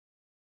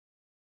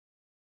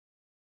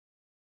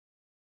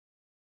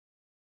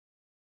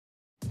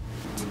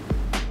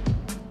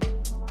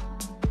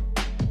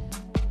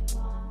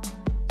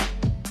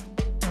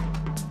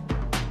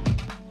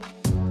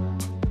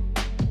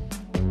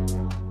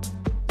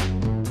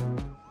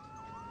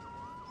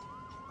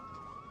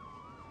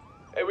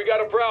got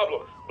a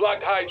problem.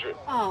 Blocked hydrant.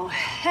 Oh,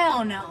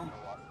 hell no.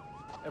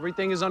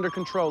 Everything is under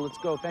control. Let's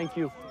go. Thank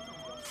you.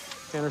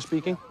 Tanner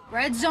speaking.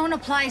 Red zone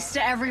applies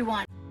to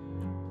everyone.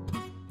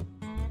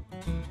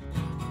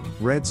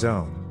 Red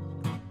zone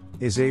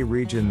is a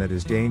region that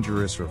is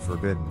dangerous or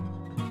forbidden,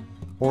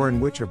 or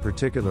in which a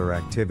particular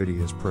activity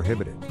is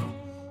prohibited.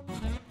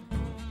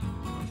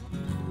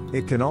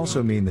 It can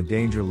also mean the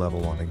danger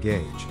level on a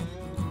gauge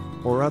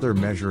or other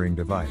measuring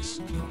device.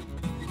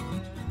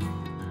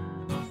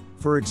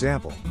 For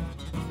example,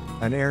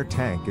 an air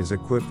tank is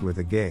equipped with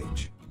a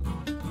gauge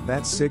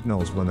that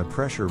signals when the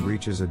pressure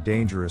reaches a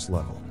dangerous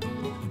level.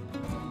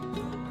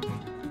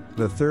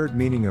 The third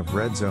meaning of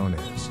red zone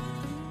is,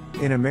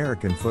 in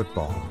American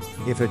football,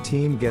 if a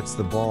team gets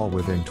the ball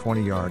within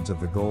 20 yards of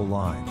the goal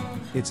line,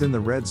 it's in the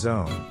red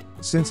zone,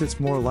 since it's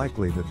more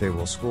likely that they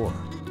will score.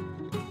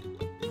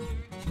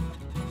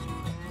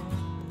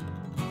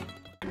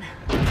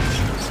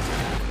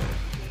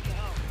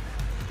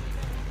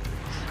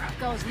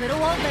 Those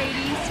little old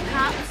ladies,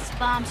 cops,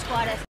 bomb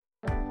squad.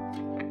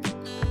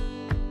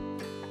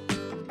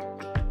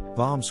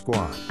 Bomb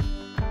squad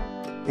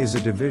is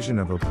a division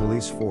of a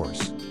police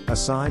force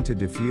assigned to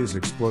defuse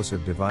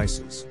explosive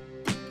devices.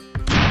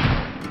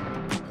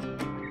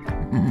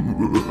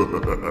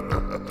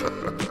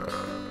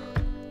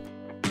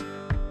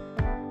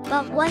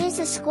 But what is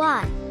a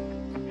squad?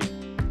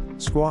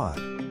 Squad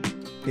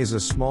is a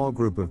small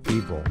group of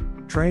people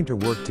trained to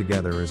work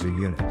together as a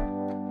unit.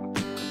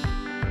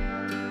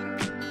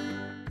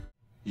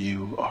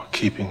 You are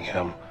keeping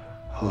him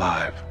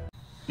alive.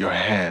 Your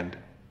hand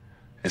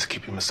is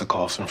keeping Mr.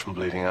 Carlson from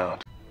bleeding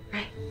out.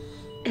 Right.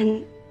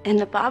 And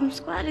the bomb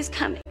squad is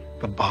coming.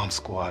 The bomb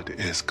squad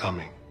is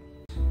coming.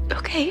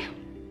 Okay.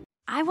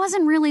 I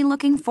wasn't really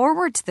looking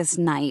forward to this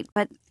night,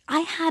 but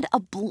I had a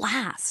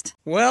blast.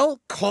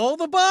 Well, call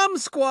the bomb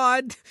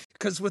squad,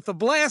 because with the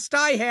blast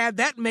I had,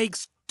 that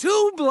makes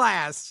 2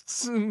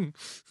 blasts.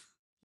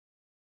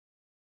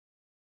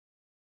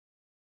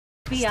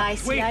 FBI,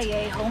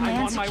 CIA,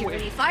 Homeland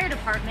Security, Fire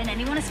Department,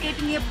 anyone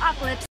escaping the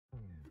apocalypse.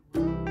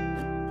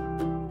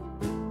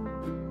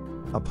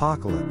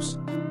 Apocalypse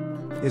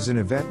is an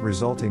event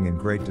resulting in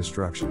great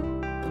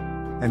destruction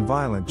and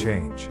violent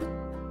change.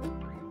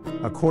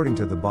 According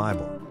to the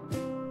Bible,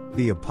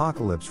 the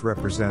apocalypse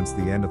represents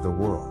the end of the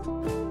world.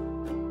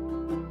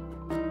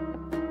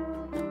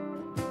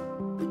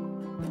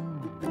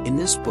 In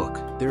this book,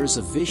 there is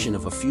a vision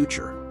of a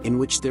future in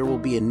which there will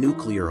be a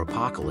nuclear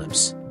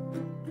apocalypse.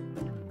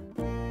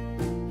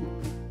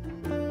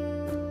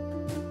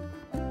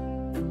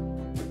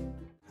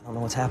 I don't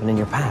know what's happened in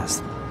your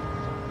past.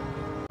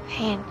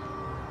 Pain.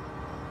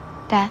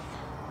 Death.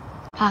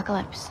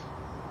 Apocalypse.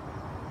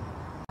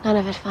 None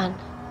of it fun.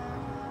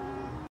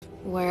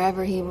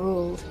 Wherever he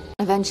ruled,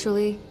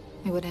 eventually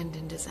it would end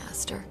in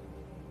disaster.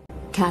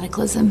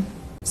 Cataclysm.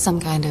 Some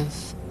kind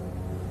of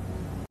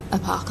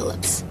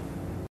apocalypse.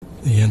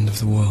 The end of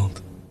the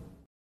world.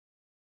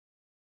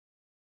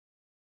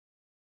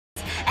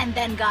 And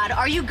then God,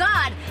 are you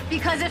God?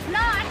 Because if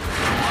not...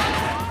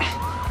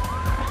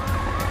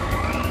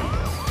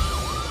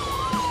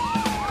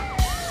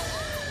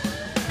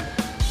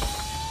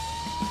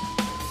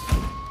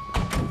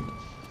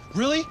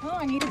 Really? Oh,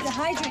 I needed the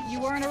hydrant. You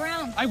weren't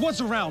around. I was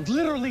around,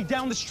 literally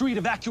down the street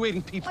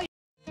evacuating people.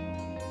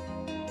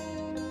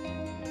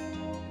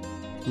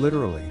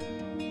 Literally,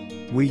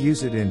 we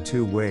use it in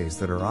 2 ways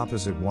that are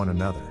opposite one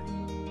another,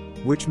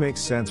 which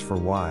makes sense for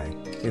why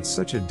it's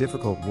such a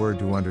difficult word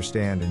to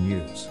understand and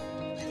use.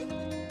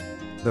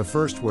 The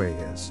first way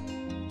is,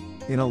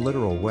 in a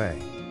literal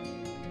way,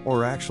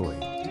 or actually,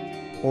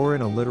 or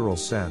in a literal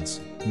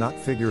sense, not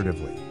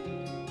figuratively,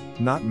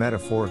 not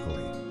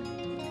metaphorically.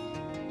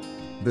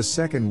 The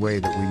second way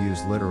that we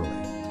use literally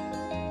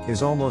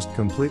is almost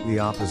completely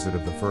opposite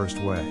of the first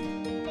way,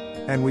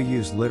 and we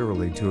use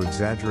literally to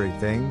exaggerate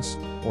things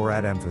or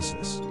add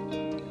emphasis.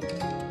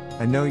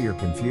 I know you're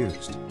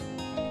confused,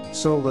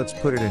 so let's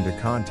put it into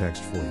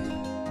context for you.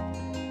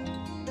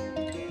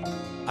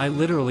 I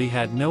literally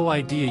had no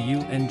idea you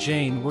and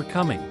Jane were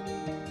coming.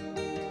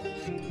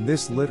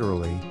 This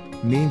literally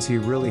means he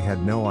really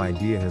had no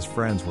idea his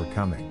friends were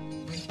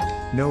coming.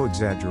 No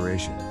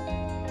exaggeration.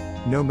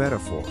 No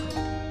metaphor.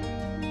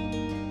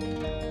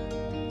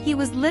 He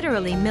was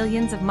literally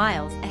millions of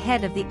miles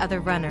ahead of the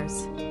other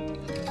runners.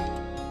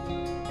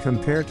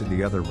 Compared to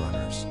the other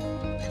runners,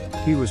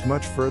 he was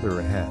much further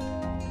ahead.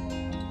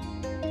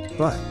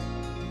 But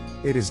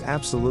it is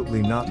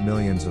absolutely not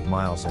millions of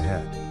miles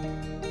ahead.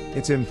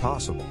 It's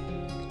impossible.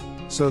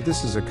 So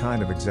this is a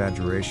kind of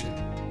exaggeration.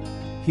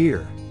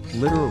 Here,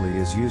 literally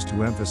is used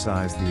to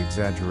emphasize the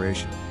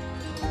exaggeration.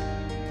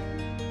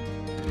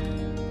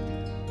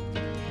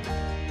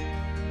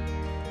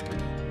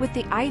 With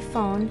the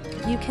iPhone,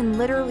 you can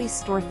literally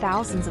store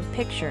thousands of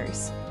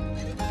pictures.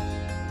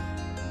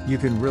 You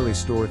can really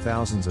store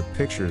thousands of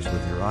pictures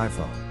with your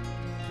iPhone.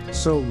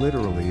 So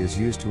literally is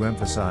used to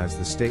emphasize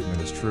the statement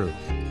is true.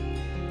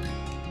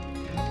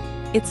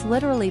 It's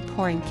literally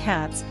pouring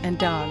cats and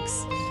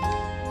dogs.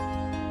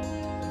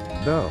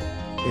 Though,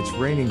 it's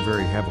raining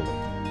very heavily.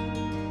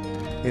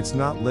 It's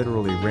not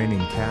literally raining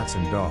cats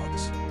and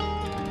dogs.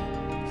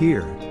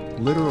 Here,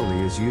 literally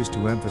is used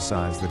to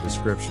emphasize the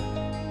description.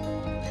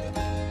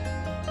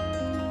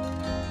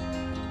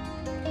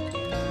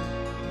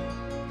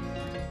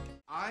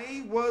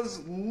 I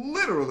was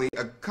literally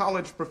a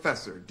college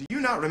professor. Do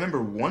you not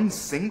remember one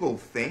single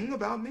thing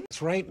about me?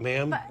 That's right,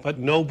 ma'am. But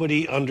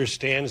nobody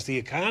understands the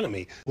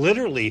economy.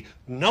 Literally,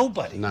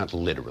 nobody. Not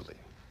literally.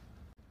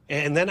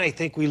 And then I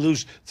think we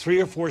lose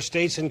 3 or 4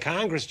 states in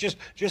Congress just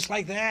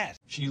like that.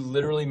 She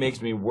literally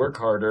makes me work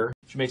harder.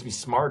 She makes me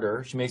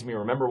smarter. She makes me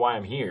remember why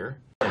I'm here.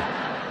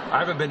 I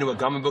haven't been to a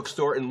comic book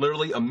store in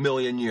literally a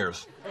million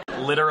years.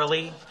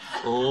 Literally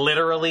a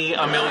million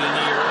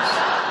years.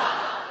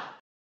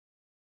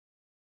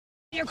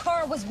 Your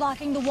car was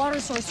blocking the water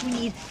source we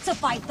need to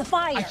fight the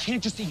fire. I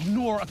can't just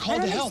ignore a call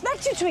to help. I don't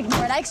expect you to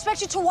ignore it. I expect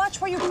you to watch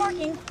where you're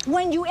parking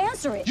when you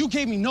answer it. You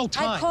gave me no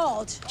time. I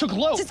called to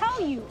gloat. To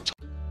tell you.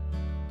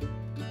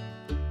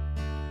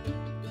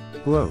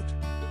 Gloat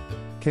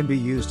can be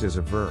used as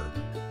a verb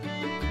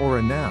or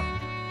a noun.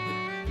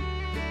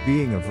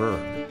 Being a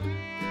verb,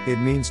 it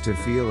means to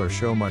feel or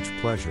show much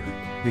pleasure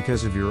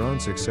because of your own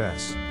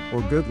success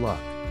or good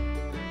luck,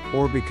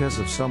 or because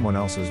of someone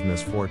else's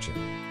misfortune.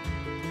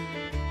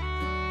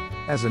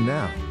 As a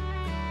noun,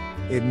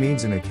 it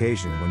means an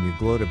occasion when you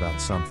gloat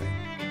about something.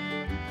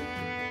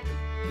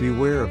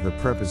 Beware of the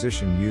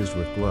preposition used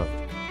with gloat.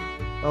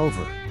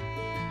 Over,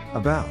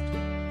 about,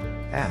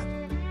 at.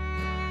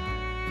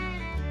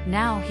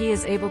 Now he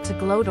is able to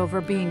gloat over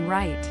being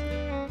right.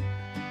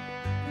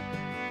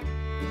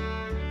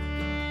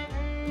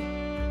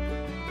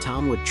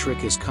 Tom would trick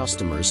his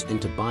customers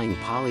into buying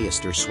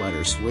polyester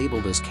sweaters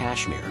labeled as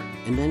cashmere,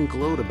 and then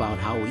gloat about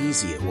how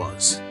easy it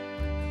was.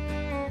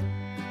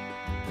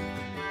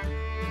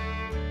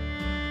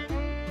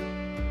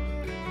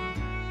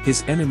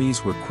 His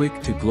enemies were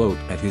quick to gloat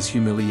at his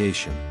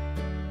humiliation.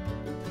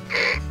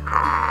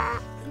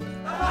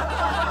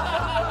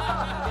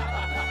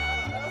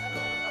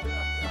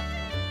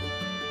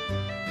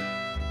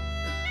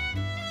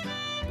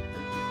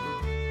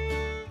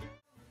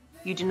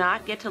 You do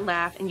not get to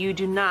laugh, and you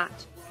do not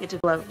get to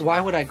gloat. Why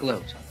would I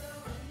gloat?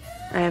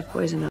 I have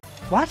poison.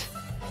 What?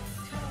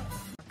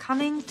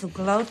 Coming to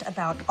gloat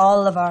about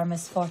all of our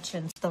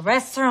misfortunes. The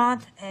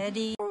restaurant,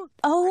 Eddie.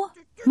 Oh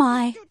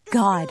my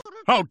God.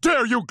 How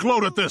dare you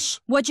gloat at this?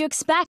 What'd you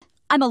expect?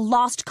 I'm a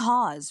lost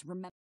cause,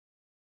 remember?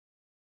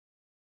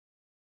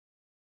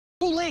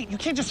 Too late. You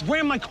can't just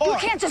ram my car. You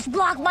can't just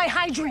block my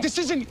hydrant. This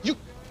isn't you.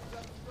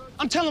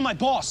 I'm telling my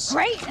boss.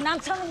 Great, and I'm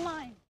telling mine.